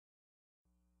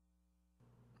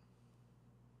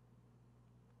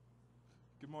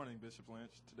morning, Bishop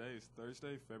Lynch. Today is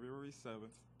Thursday, February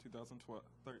 7th,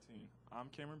 2013. I'm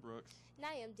Cameron Brooks. And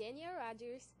I am Danielle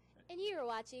Rogers, and you are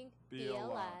watching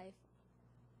BLLive.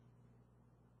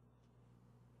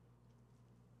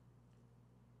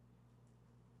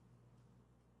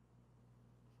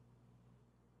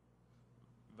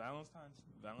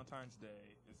 Valentine's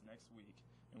Day is next week,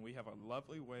 and we have a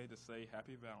lovely way to say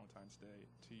Happy Valentine's Day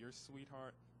to your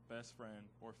sweetheart, best friend,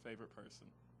 or favorite person.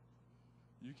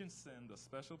 You can send the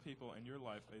special people in your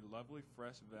life a lovely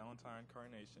fresh Valentine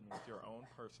carnation with your own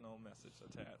personal message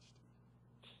attached.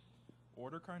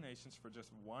 Order carnations for just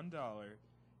 $1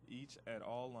 each at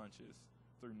all lunches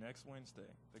through next Wednesday.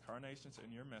 The carnations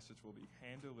in your message will be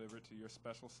hand-delivered to your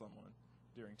special someone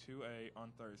during 2A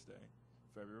on Thursday,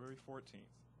 February 14th.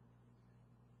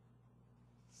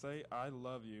 Say I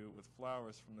love you with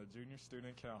flowers from the Junior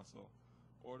Student Council.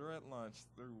 Order at lunch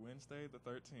through Wednesday the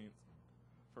 13th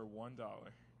for $1.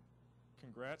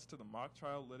 Congrats to the mock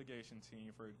trial litigation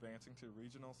team for advancing to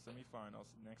regional semifinals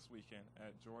next weekend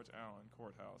at George Allen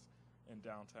Courthouse in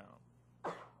downtown.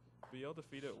 Beale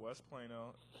defeated West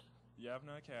Plano,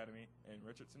 Yavna Academy, and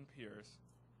Richardson Pierce.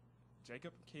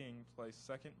 Jacob King placed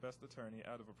second best attorney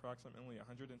out of approximately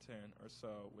 110 or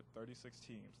so with 36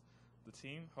 teams. The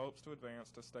team hopes to advance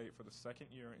to state for the second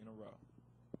year in a row.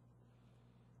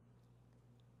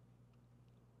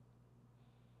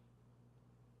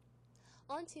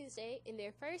 On Tuesday, in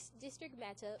their first district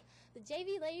matchup, the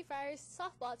JV Lady Friars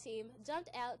softball team jumped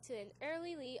out to an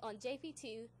early lead on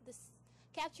JP2,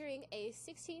 capturing a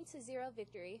 16-0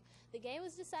 victory. The game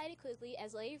was decided quickly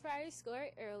as Lady Friars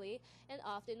scored early and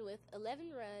often with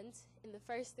 11 runs in the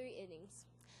first 3 innings.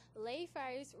 The Lady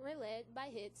Friars were led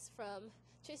by hits from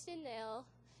Tristan Nell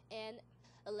and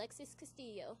Alexis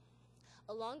Castillo,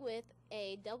 along with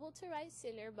a double to right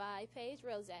center by Paige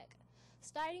Rozak.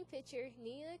 Starting pitcher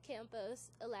Nina Campos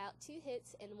allowed 2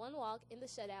 hits and 1 walk in the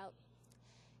shutout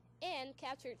and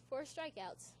captured 4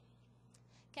 strikeouts.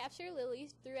 Capture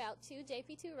Lilies threw out 2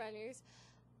 JP2 runners,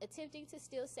 attempting to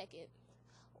steal second,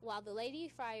 while the Lady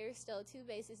Friars stole 2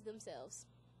 bases themselves.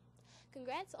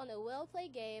 Congrats on a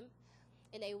well-played game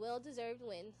and a well-deserved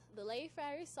win. The Lady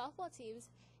Friars softball teams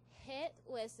head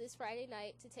west this Friday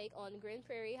night to take on Grand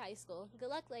Prairie High School. Good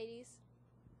luck, ladies.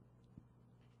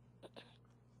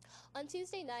 On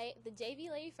Tuesday night, the JV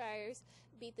Lady Friars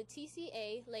beat the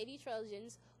TCA Lady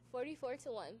Trojans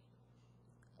 44-1.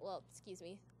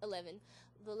 11.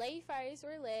 The Lady Friars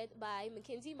were led by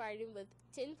Mackenzie Martin with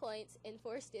 10 points and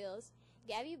 4 steals,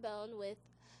 Gabby Bone with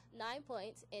 9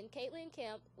 points, and Caitlin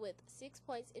Camp with 6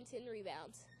 points and 10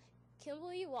 rebounds.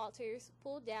 Kimberly Walters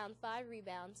pulled down 5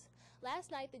 rebounds.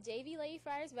 Last night, the JV Lady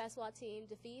Friars basketball team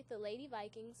defeated the Lady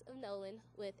Vikings of Nolan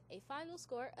with a final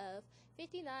score of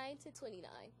 59-29.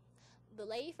 The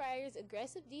Lady Friars'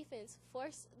 aggressive defense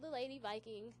forced the Lady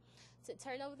Vikings to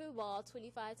turn over the ball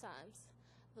 25 times.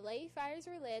 The Lady Friars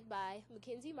were led by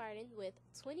Mackenzie Martin with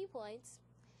 20 points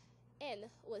and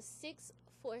was 6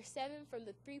 for 7 from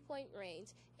the 3-point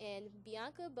range, and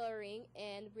Bianca Bowring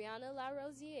and Brianna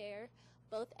LaRosiere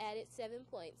both added 7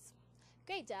 points.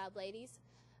 Great job, ladies.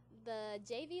 The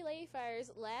JV Lady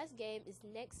Friars' last game is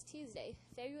next Tuesday,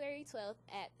 February 12th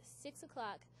at 6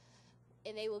 o'clock,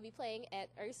 and they will be playing at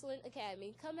Ursuline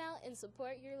Academy. Come out and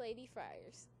support your Lady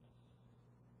Friars.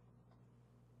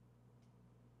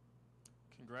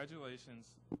 Congratulations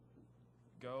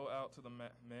go out to the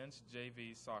men's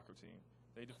JV soccer team.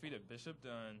 They defeated Bishop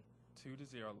Dunn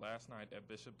 2-0 last night at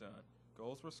Bishop Dunn.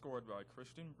 Goals were scored by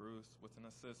Christian Bruce with an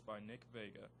assist by Nick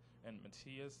Vega, and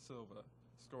Matias Silva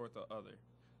scored the other.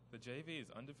 The JV is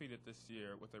undefeated this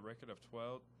year with a record of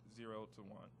 12-0-1.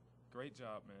 Great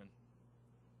job, man.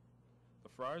 The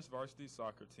Friars varsity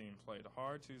soccer team played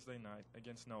hard Tuesday night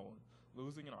against Nolan,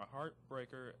 losing in a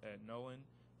heartbreaker at Nolan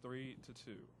 3-2,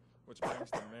 which brings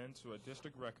the men to a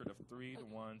district record of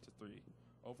 3-1-3.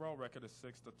 Overall record is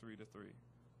 6-3-3.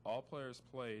 All players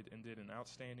played and did an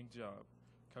outstanding job.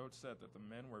 Coach said that the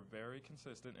men were very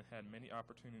consistent and had many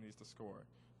opportunities to score.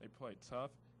 They played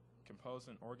tough, composed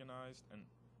and organized, and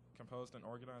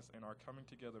are coming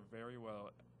together very well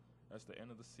as the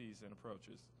end of the season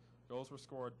approaches. Goals were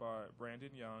scored by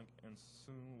Brandon Young and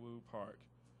Soon Woo Park,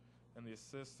 and the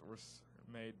assists were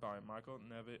made by Michael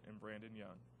Nevitt and Brandon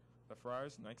Young. The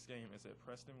Friars' next game is at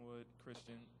Prestonwood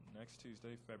Christian next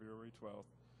Tuesday, February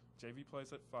 12th. JV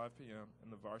plays at 5 p.m.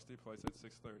 and the varsity plays at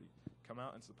 6:30. Come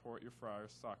out and support your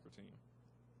Friars soccer team.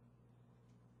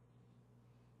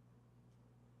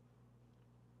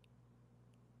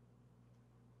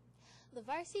 The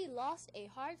varsity lost a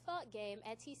hard-fought game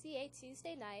at TCA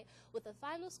Tuesday night with a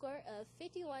final score of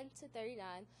 51-39.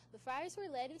 The Friars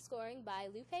were led in scoring by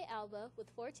Lupe Alba with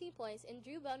 14 points and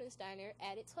Drew Bonensteiner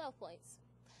added 12 points.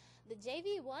 The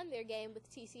JV won their game with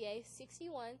TCA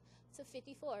 61-54.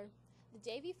 The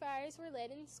JV Friars were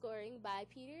led in scoring by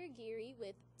Peter Geary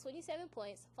with 27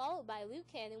 points, followed by Luke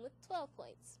Cannon with 12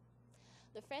 points.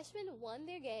 The freshmen won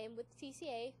their game with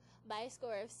TCA by a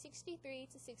score of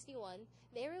 63-61.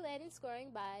 They were led in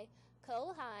scoring by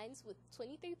Cole Hines with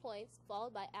 23 points,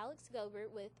 followed by Alex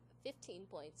Gobert with 15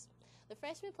 points. The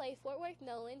freshmen play Fort Worth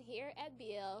Nolan here at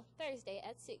BL Thursday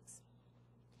at 6.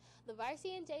 The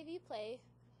varsity and JV play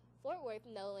Fort Worth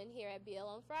Nolan here at BL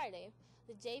on Friday.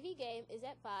 The JV game is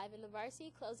at 5 and the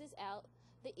varsity closes out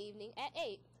the evening at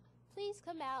 8. Please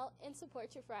come out and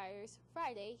support your Friars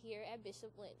Friday here at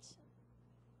Bishop Lynch.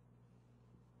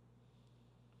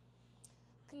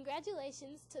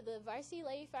 Congratulations to the varsity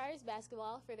Lady Friars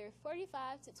basketball for their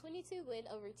 45-22 win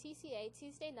over TCA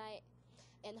Tuesday night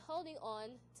and holding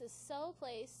on to sole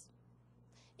place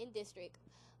in district.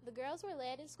 The girls were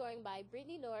led in scoring by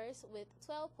Brittany Norris with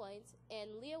 12 points and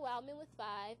Leah Wildman with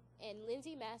 5 and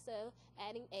Lindsay Masso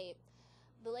adding 8.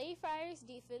 The Lady Friars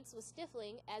defense was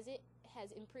stifling as it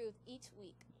has improved each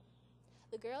week.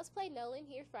 The girls play Nolan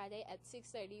here Friday at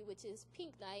 6:30, which is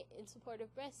Pink Night in support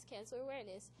of breast cancer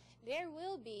awareness. There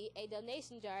will be a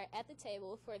donation jar at the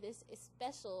table for this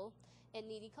special and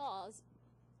needy cause.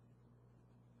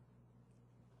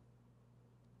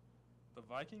 The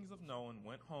Vikings of Nolan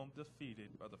went home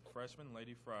defeated by the freshman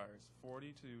Lady Friars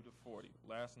 42-40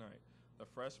 last night. The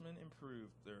freshmen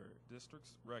improved their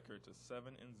district's record to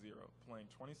 7-0, playing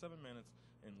 27 minutes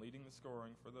and leading the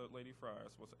scoring for the Lady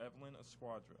Friars was Evelyn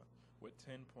Esquadra with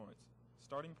 10 points.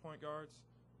 Starting point guards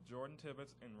Jordan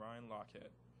Tibbetts and Ryan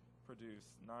Lockhead produced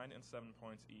 9 and 7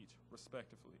 points each,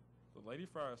 respectively. The Lady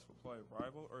Friars will play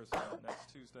rival Ursuline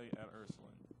next Tuesday at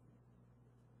Ursuline.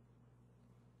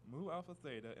 Mu Alpha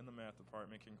Theta in the math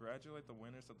department congratulate the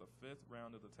winners of the 5th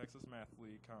round of the Texas Math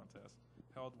League contest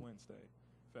held Wednesday,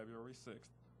 February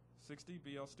 6th. 60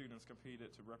 BL students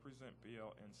competed to represent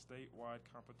BL in statewide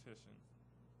competition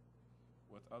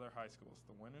with other high schools.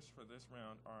 The winners for this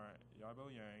round are Yabo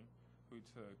Yang, who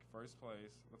took first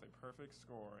place with a perfect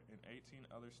score, and 18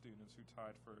 other students who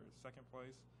tied for second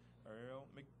place: Ariel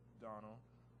McDonald,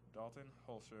 Dalton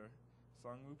Holscher,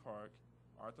 Sungwoo Park,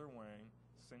 Arthur Wang,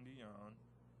 Cindy Yan,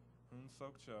 Hoon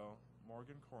Sok Cho,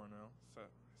 Morgan Cornell,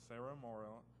 Sarah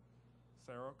Morrell,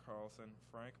 Sarah Carlson,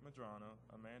 Frank Madrano,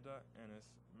 Amanda Ennis,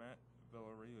 Matt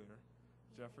Villarreal,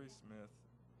 Jeffrey Smith,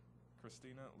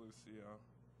 Christina Lucio,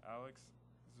 Alex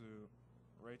Zhu,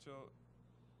 Rachel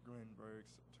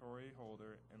Greenbergs, Tori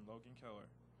Holder, and Logan Keller.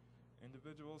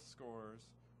 Individual scores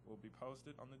will be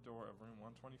posted on the door of room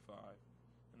 125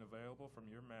 and available from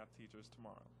your math teachers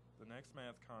tomorrow. The next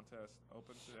math contest,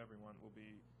 open to everyone, will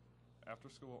be after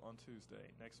school on Tuesday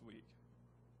next week.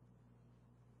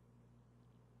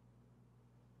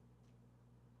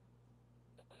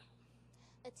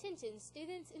 Attention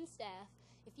students and staff,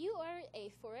 if you ordered a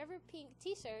Forever Pink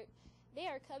t-shirt, they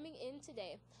are coming in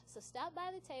today, so stop by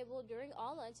the table during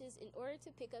all lunches in order to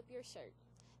pick up your shirt.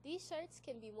 These shirts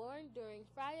can be worn during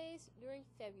Fridays during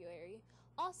February.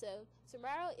 Also,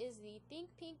 tomorrow is the Think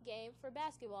Pink game for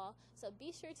basketball, so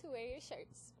be sure to wear your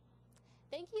shirts.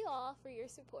 Thank you all for your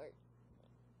support.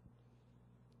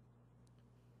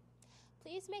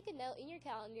 Please make a note in your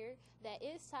calendar that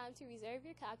it is time to reserve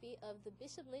your copy of the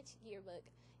Bishop Lynch yearbook.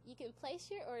 You can place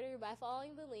your order by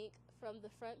following the link from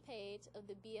the front page of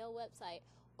the BL website,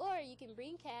 or you can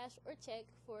bring cash or check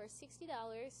for $60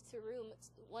 to room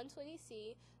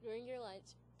 120C during your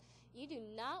lunch. You do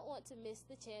not want to miss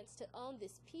the chance to own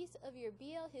this piece of your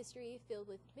BL history filled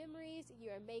with memories you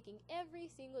are making every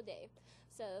single day.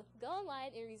 So go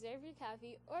online and reserve your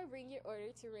copy or bring your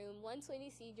order to room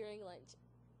 120C during lunch.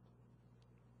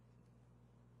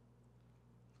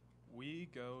 We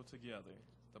Go Together,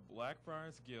 the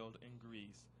Blackfriars Guild in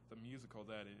Greece, the musical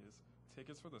that is.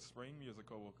 Tickets for the spring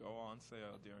musical will go on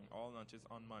sale during all lunches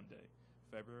on Monday,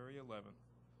 February 11th.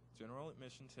 General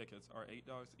admission tickets are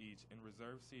 $8 each and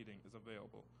reserved seating is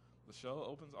available. The show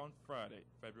opens on Friday,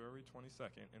 February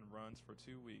 22nd and runs for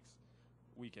 2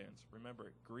 weekends.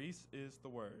 Remember, Greece is the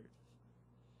word.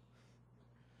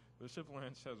 Bishop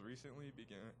Lynch has recently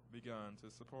begun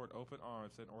to support Open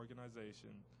Arms, an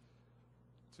organization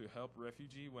to help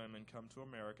refugee women come to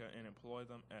America and employ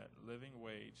them at living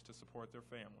wage to support their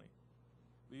family.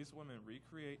 These women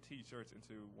recreate t-shirts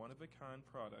into one-of-a-kind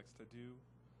products. To do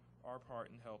our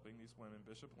part in helping these women,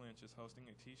 Bishop Lynch is hosting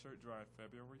a t-shirt drive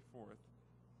February 4th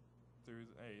through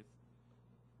the 8th.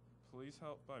 Please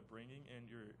help by bringing in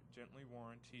your gently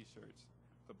worn t-shirts.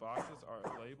 The boxes are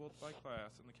labeled by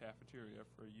class in the cafeteria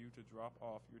for you to drop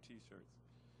off your t-shirts.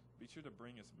 Be sure to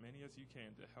bring as many as you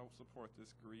can to help support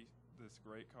this great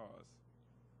cause.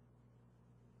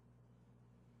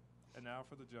 And now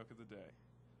for the joke of the day.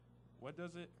 What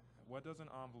does an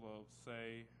envelope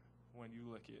say when you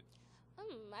lick it?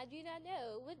 I do not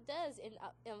know. What does an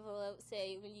envelope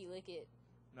say when you lick it?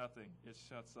 Nothing. It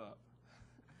shuts up.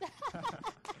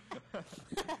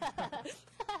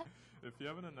 If you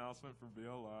have an announcement for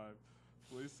BLLive,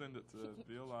 please send it to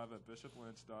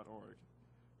BLLive@bishoplynch.org.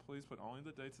 Please put only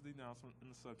the dates of the announcement in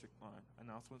the subject line.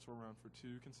 Announcements will run for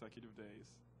 2 consecutive days.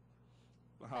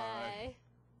 Bye. Bye.